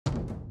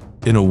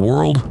In a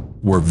world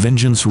where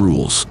vengeance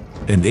rules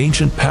and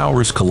ancient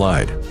powers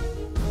collide,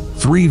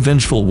 3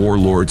 vengeful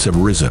warlords have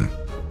risen,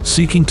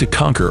 seeking to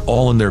conquer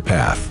all in their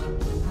path.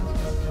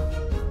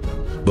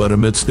 But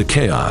amidst the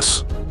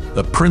chaos,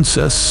 a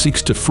princess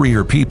seeks to free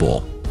her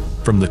people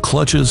from the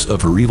clutches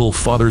of her evil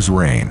father's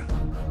reign.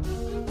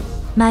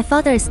 My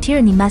father's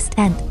tyranny must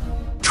end.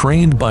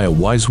 Trained by a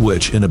wise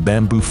witch in a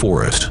bamboo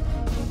forest,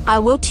 I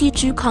will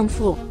teach you Kung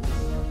Fu.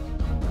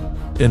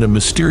 and a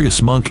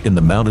mysterious monk in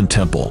the mountain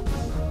temple,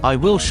 I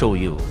will show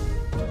you.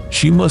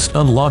 she must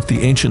unlock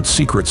the ancient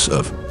secrets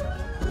of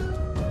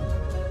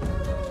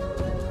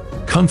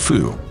Kung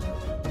Fu.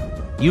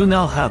 You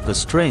now have the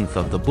strength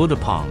of the Buddha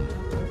palm.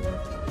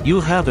 You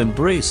have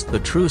embraced the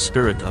true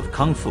spirit of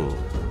Kung Fu.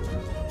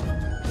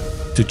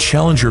 To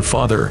challenge her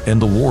father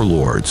and the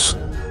warlords,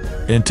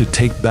 and to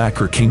take back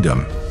her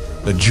kingdom.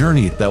 A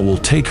journey that will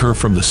take her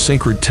from the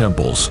sacred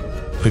temples,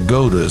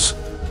 pagodas,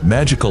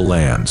 magical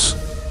lands,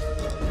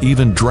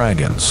 even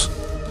dragons,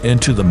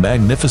 into the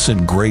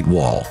magnificent Great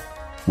Wall,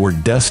 where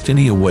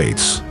destiny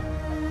awaits.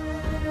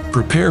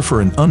 Prepare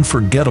for an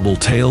unforgettable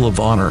tale of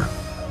honor,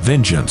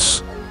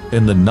 vengeance,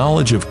 and the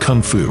knowledge of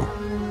Kung Fu,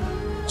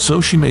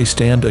 so she may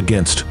stand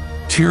against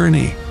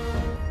tyranny.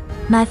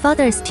 My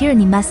father's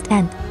tyranny must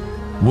end.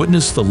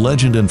 Witness the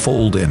legend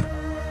unfold in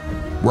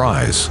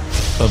Rise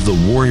of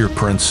the Warrior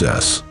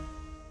Princess.